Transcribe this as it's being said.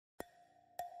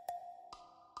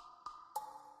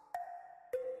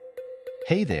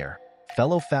Hey there,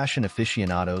 fellow fashion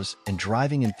aficionados and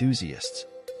driving enthusiasts.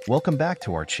 Welcome back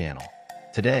to our channel.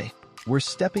 Today, we're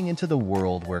stepping into the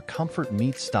world where comfort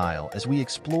meets style as we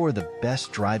explore the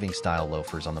best driving style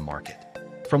loafers on the market.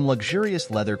 From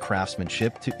luxurious leather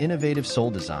craftsmanship to innovative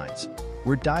sole designs,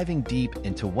 we're diving deep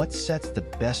into what sets the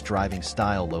best driving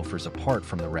style loafers apart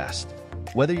from the rest.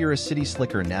 Whether you're a city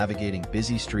slicker navigating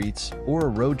busy streets or a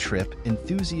road trip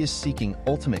enthusiast seeking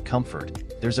ultimate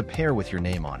comfort, there's a pair with your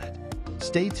name on it.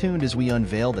 Stay tuned as we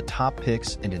unveil the top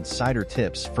picks and insider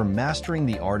tips for mastering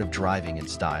the art of driving in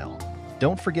style.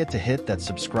 Don't forget to hit that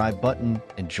subscribe button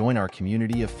and join our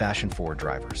community of fashion-forward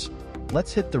drivers.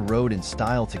 Let's hit the road in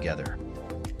style together.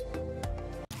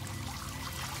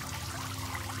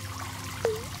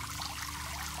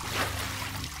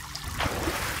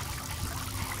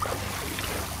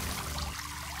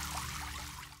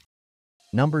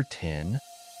 Number 10.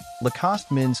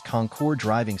 Lacoste Men's Concours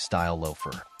Driving Style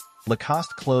Loafer.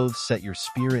 Lacoste clothes set your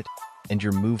spirit and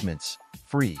your movements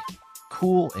free.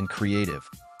 Cool and creative,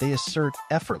 they assert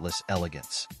effortless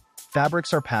elegance.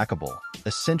 Fabrics are packable,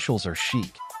 essentials are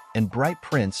chic, and bright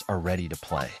prints are ready to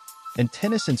play. And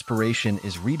tennis inspiration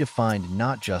is redefined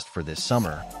not just for this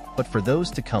summer, but for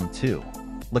those to come too.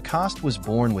 Lacoste was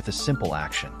born with a simple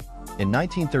action. In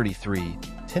 1933,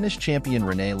 tennis champion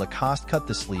René Lacoste cut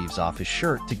the sleeves off his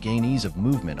shirt to gain ease of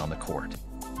movement on the court.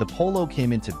 The polo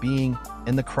came into being,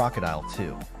 and the crocodile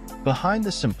too. Behind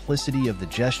the simplicity of the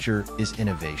gesture is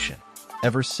innovation.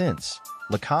 Ever since,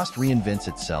 Lacoste reinvents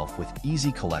itself with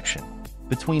easy collection.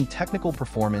 Between technical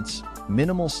performance,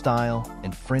 minimal style,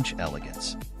 and French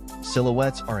elegance,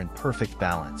 silhouettes are in perfect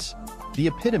balance. The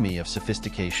epitome of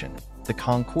sophistication, the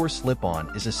Concours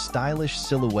slip-on is a stylish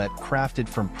silhouette crafted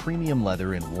from premium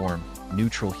leather in warm,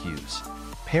 neutral hues.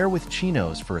 Pair with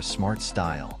chinos for a smart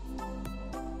style.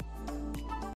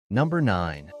 Number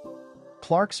 9.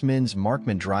 Clarks Men's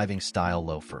Markman Driving Style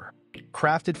Loafer.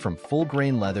 Crafted from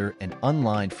full-grain leather and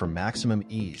unlined for maximum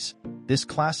ease, this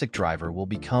classic driver will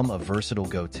become a versatile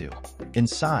go-to.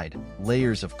 Inside,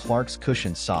 layers of Clarks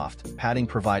cushioned soft padding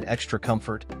provide extra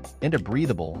comfort, and a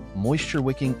breathable,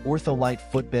 moisture-wicking Ortholite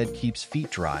footbed keeps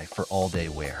feet dry for all-day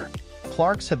wear.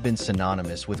 Clarks have been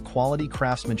synonymous with quality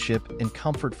craftsmanship and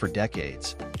comfort for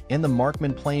decades, and the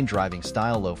Markman Plain Driving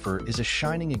Style Loafer is a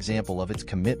shining example of its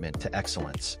commitment to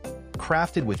excellence.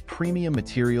 Crafted with premium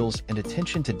materials and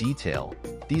attention to detail,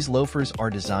 these loafers are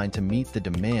designed to meet the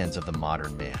demands of the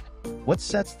modern man. What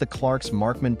sets the Clarks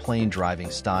Markman Plain Driving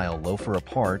Style Loafer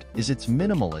apart is its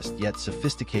minimalist yet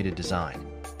sophisticated design.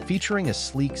 Featuring a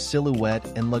sleek silhouette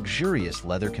and luxurious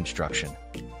leather construction,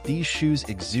 these shoes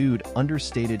exude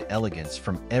understated elegance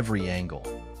from every angle.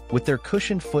 With their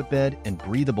cushioned footbed and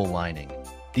breathable lining,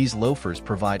 these loafers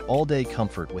provide all-day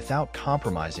comfort without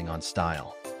compromising on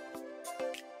style.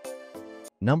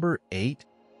 Number 8.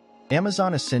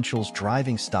 Amazon Essentials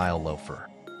Driving Style Loafer.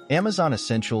 Amazon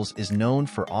Essentials is known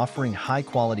for offering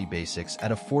high-quality basics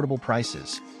at affordable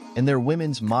prices, and their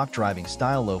women's mock driving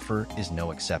style loafer is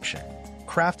no exception.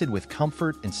 Crafted with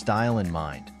comfort and style in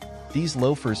mind, these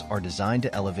loafers are designed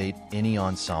to elevate any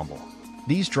ensemble.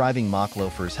 These driving mock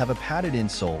loafers have a padded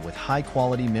insole with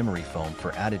high-quality memory foam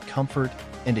for added comfort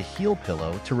and a heel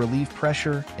pillow to relieve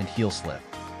pressure and heel slip.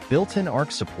 Built-in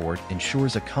arch support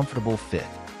ensures a comfortable fit.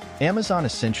 Amazon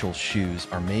Essentials shoes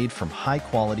are made from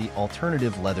high-quality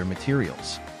alternative leather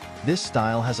materials. This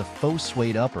style has a faux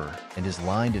suede upper and is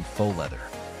lined in faux leather.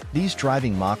 These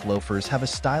driving mock loafers have a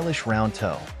stylish round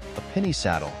toe, a penny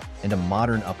saddle, and a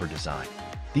modern upper design.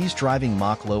 These driving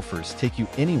mock loafers take you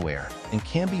anywhere and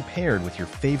can be paired with your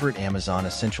favorite Amazon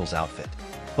Essentials outfit.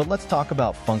 But let's talk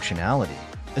about functionality,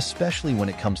 especially when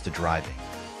it comes to driving.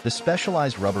 The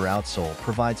specialized rubber outsole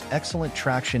provides excellent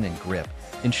traction and grip,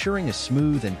 ensuring a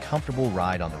smooth and comfortable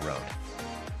ride on the road.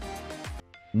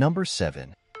 Number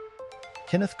 7.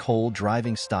 Kenneth Cole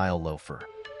Driving Style Loafer.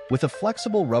 With a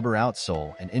flexible rubber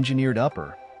outsole and engineered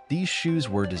upper, these shoes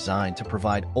were designed to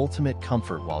provide ultimate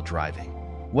comfort while driving.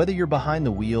 Whether you're behind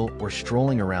the wheel or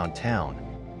strolling around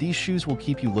town, these shoes will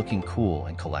keep you looking cool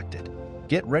and collected.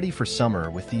 Get ready for summer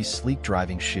with these sleek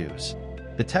driving shoes.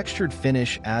 The textured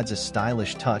finish adds a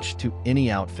stylish touch to any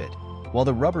outfit, while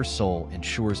the rubber sole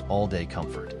ensures all-day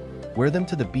comfort. Wear them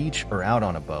to the beach or out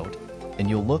on a boat, and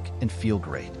you'll look and feel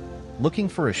great. Looking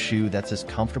for a shoe that's as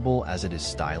comfortable as it is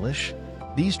stylish?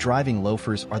 These driving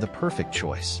loafers are the perfect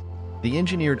choice. The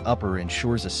engineered upper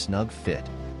ensures a snug fit,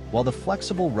 while the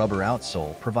flexible rubber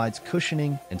outsole provides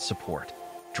cushioning and support.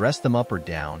 Dress them up or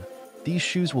down, these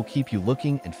shoes will keep you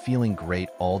looking and feeling great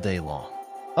all day long.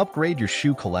 Upgrade your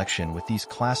shoe collection with these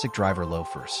classic driver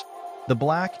loafers. The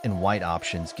black and white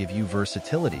options give you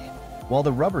versatility, while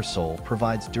the rubber sole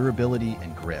provides durability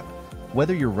and grip.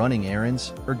 Whether you're running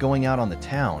errands or going out on the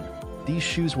town, these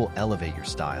shoes will elevate your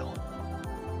style.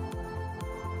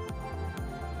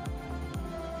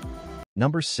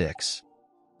 Number 6.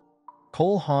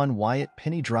 Haan Wyatt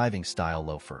Penny Driving Style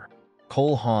Loafer.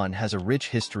 Haan has a rich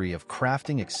history of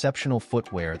crafting exceptional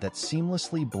footwear that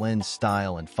seamlessly blends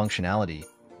style and functionality,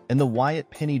 and the Wyatt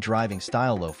Penny Driving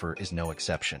Style Loafer is no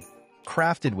exception.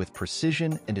 Crafted with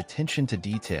precision and attention to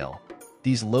detail,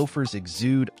 these loafers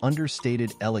exude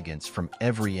understated elegance from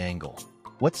every angle.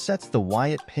 What sets the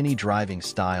Wyatt Penny Driving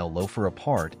Style Loafer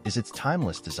apart is its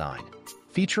timeless design.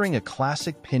 Featuring a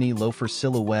classic penny loafer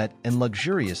silhouette and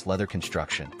luxurious leather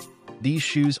construction, these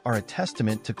shoes are a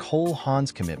testament to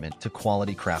Haan's commitment to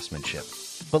quality craftsmanship.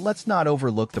 But let's not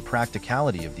overlook the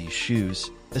practicality of these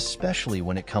shoes, especially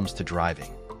when it comes to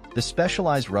driving. The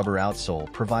specialized rubber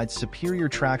outsole provides superior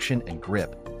traction and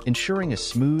grip, ensuring a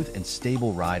smooth and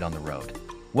stable ride on the road.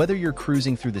 Whether you're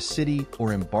cruising through the city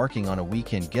or embarking on a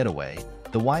weekend getaway,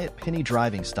 the Wyatt Penny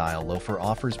Driving Style Loafer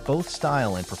offers both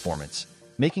style and performance,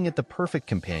 making it the perfect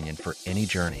companion for any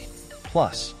journey.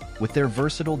 Plus, with their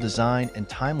versatile design and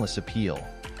timeless appeal,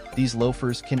 these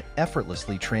loafers can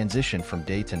effortlessly transition from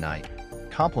day to night,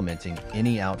 complementing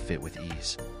any outfit with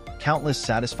ease. Countless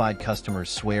satisfied customers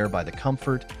swear by the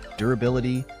comfort,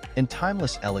 durability, and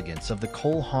timeless elegance of the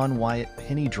Haan Wyatt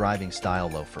Penny Driving Style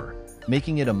Loafer,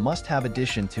 making it a must-have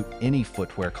addition to any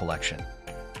footwear collection.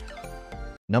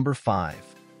 Number 5.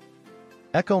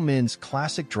 Ecco Men's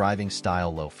Classic Driving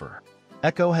Style Loafer.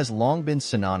 Ecco has long been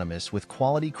synonymous with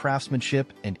quality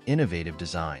craftsmanship and innovative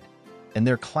design, and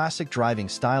their classic driving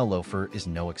style loafer is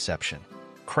no exception.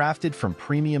 Crafted from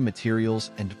premium materials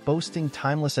and boasting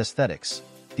timeless aesthetics,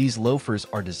 these loafers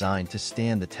are designed to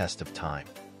stand the test of time.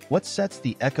 What sets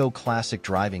the Ecco Classic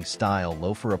Driving Style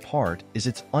Loafer apart is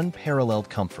its unparalleled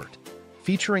comfort.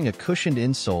 Featuring a cushioned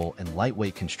insole and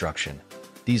lightweight construction,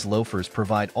 these loafers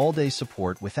provide all-day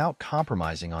support without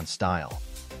compromising on style.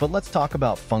 But let's talk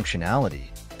about functionality,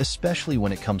 especially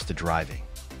when it comes to driving.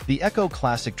 The Ecco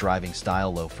Classic Driving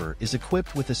Style Loafer is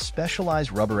equipped with a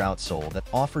specialized rubber outsole that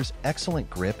offers excellent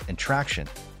grip and traction,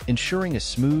 ensuring a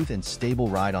smooth and stable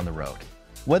ride on the road.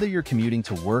 Whether you're commuting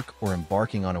to work or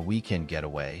embarking on a weekend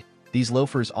getaway, these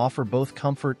loafers offer both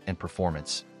comfort and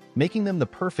performance, making them the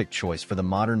perfect choice for the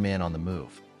modern man on the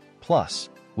move. Plus,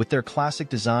 with their classic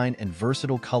design and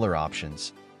versatile color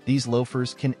options, these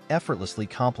loafers can effortlessly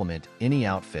complement any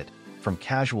outfit, from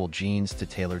casual jeans to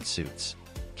tailored suits.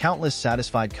 Countless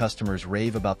satisfied customers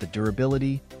rave about the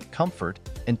durability, comfort,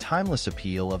 and timeless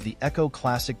appeal of the Ecco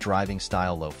Classic Driving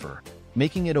Style Loafer,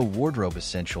 making it a wardrobe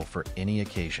essential for any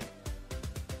occasion.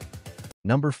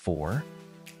 Number 4.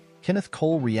 Kenneth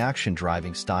Cole Reaction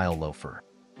Driving Style Loafer.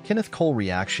 Kenneth Cole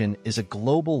Reaction is a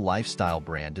global lifestyle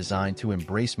brand designed to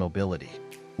embrace mobility.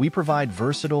 We provide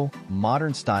versatile,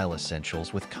 modern style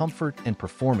essentials with comfort and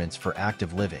performance for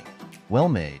active living.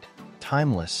 Well-made,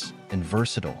 timeless, and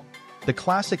versatile. The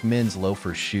classic men's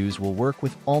loafer shoes will work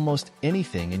with almost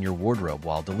anything in your wardrobe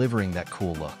while delivering that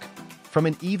cool look. From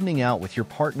an evening out with your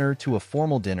partner to a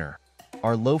formal dinner,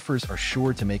 our loafers are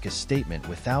sure to make a statement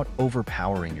without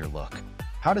overpowering your look.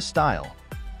 How to style?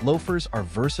 Loafers are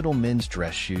versatile men's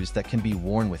dress shoes that can be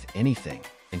worn with anything,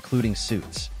 including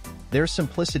suits. Their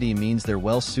simplicity means they're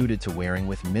well suited to wearing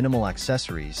with minimal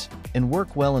accessories and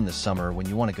work well in the summer when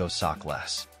you want to go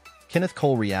sockless. Kenneth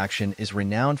Cole Reaction is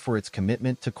renowned for its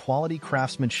commitment to quality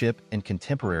craftsmanship and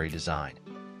contemporary design,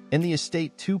 and the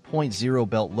Estate 2.0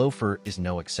 belt loafer is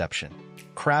no exception.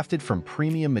 Crafted from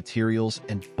premium materials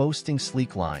and boasting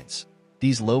sleek lines,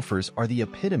 these loafers are the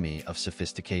epitome of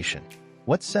sophistication.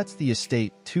 What sets the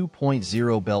Estate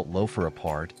 2.0 belt loafer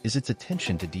apart is its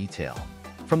attention to detail.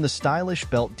 From the stylish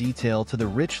belt detail to the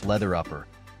rich leather upper,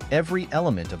 every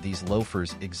element of these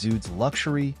loafers exudes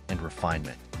luxury and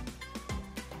refinement.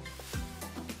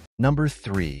 Number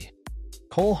 3.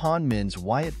 Haan Men's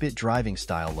Wyatt Bit Driving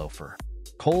Style Loafer.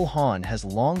 Haan has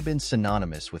long been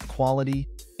synonymous with quality,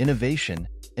 innovation,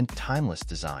 and timeless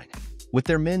design. With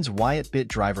their men's Wyatt Bit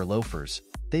driver loafers,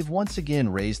 they've once again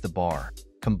raised the bar,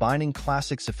 combining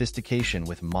classic sophistication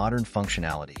with modern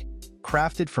functionality.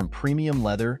 Crafted from premium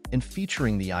leather and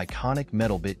featuring the iconic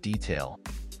metal bit detail,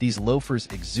 these loafers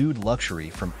exude luxury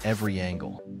from every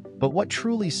angle. But what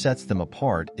truly sets them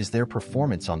apart is their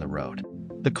performance on the road.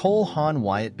 The Haan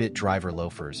Wyatt Bit driver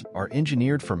loafers are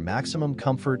engineered for maximum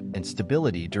comfort and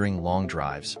stability during long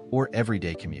drives or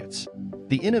everyday commutes.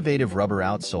 The innovative rubber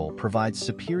outsole provides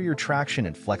superior traction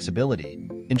and flexibility,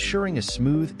 ensuring a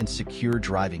smooth and secure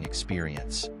driving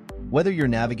experience. Whether you're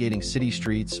navigating city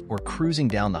streets or cruising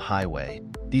down the highway,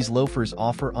 these loafers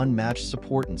offer unmatched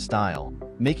support and style,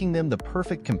 making them the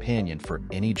perfect companion for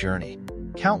any journey.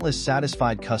 Countless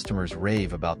satisfied customers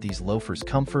rave about these loafers'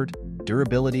 comfort,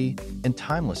 durability, and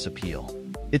timeless appeal.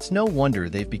 It's no wonder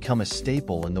they've become a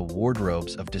staple in the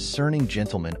wardrobes of discerning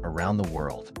gentlemen around the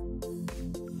world.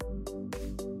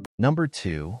 Number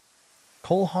 2.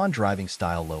 Haan Driving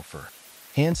Style Loafer.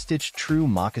 Hand-stitched true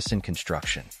moccasin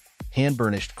construction.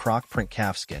 Hand-burnished croc print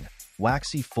calfskin,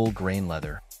 waxy full-grain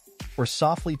leather, or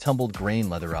softly tumbled grain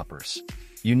leather uppers.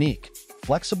 Unique,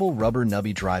 flexible rubber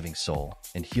nubby driving sole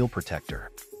and heel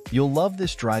protector. You'll love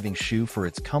this driving shoe for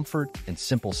its comfort and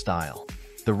simple style.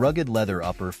 The rugged leather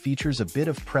upper features a bit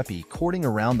of preppy cording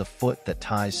around the foot that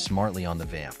ties smartly on the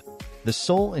vamp. The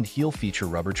sole and heel feature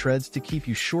rubber treads to keep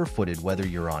you sure-footed whether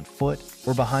you're on foot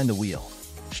or behind the wheel.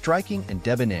 Striking and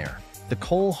debonair,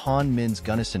 the Haan men's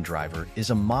Gunnison driver is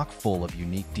a mock full of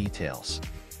unique details.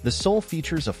 The sole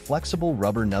features a flexible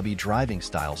rubber nubby driving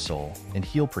style sole and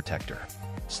heel protector.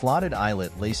 Slotted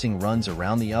eyelet lacing runs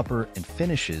around the upper and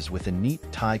finishes with a neat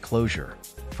tie closure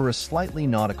for a slightly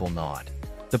nautical nod.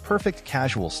 The perfect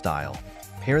casual style.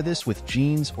 Pair this with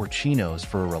jeans or chinos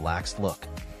for a relaxed look.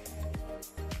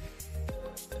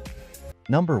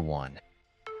 Number 1.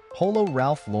 Polo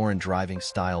Ralph Lauren Driving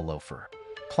Style Loafer.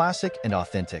 Classic and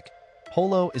authentic,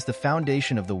 Polo is the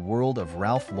foundation of the world of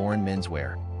Ralph Lauren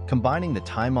menswear, combining the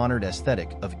time-honored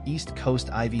aesthetic of East Coast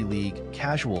Ivy League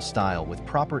casual style with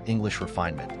proper English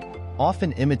refinement.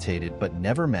 Often imitated but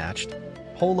never matched,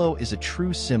 Polo is a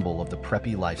true symbol of the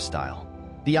preppy lifestyle.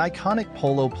 The iconic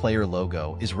Polo player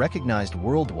logo is recognized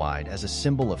worldwide as a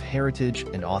symbol of heritage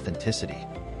and authenticity.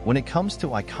 When it comes to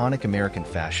iconic American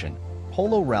fashion,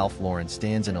 Polo Ralph Lauren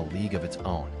stands in a league of its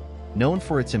own. Known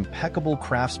for its impeccable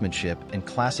craftsmanship and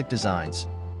classic designs,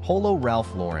 Polo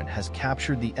Ralph Lauren has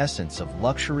captured the essence of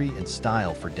luxury and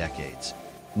style for decades.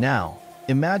 Now,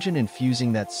 imagine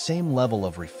infusing that same level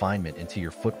of refinement into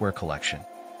your footwear collection.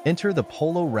 Enter the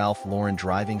Polo Ralph Lauren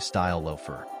Driving Style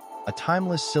Loafer, a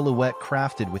timeless silhouette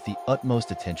crafted with the utmost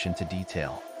attention to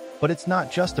detail. But it's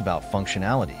not just about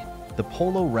functionality. The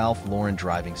Polo Ralph Lauren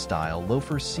Driving Style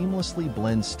Loafer seamlessly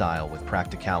blends style with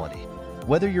practicality.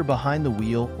 Whether you're behind the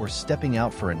wheel or stepping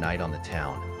out for a night on the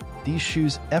town, these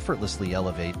shoes effortlessly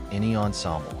elevate any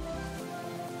ensemble.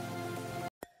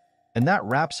 And that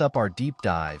wraps up our deep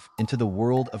dive into the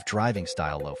world of driving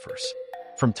style loafers.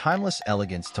 From timeless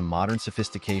elegance to modern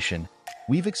sophistication,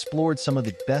 we've explored some of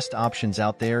the best options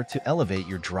out there to elevate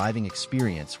your driving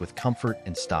experience with comfort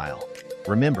and style.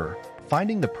 Remember,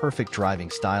 finding the perfect driving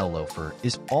style loafer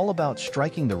is all about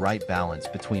striking the right balance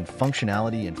between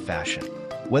functionality and fashion.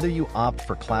 Whether you opt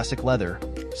for classic leather,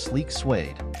 sleek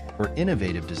suede, or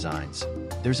innovative designs,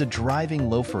 there's a driving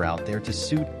loafer out there to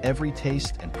suit every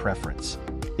taste and preference.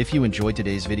 If you enjoyed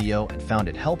today's video and found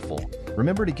it helpful,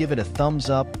 remember to give it a thumbs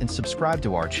up and subscribe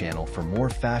to our channel for more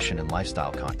fashion and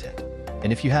lifestyle content.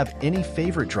 And if you have any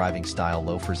favorite driving style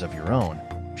loafers of your own,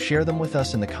 share them with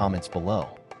us in the comments below.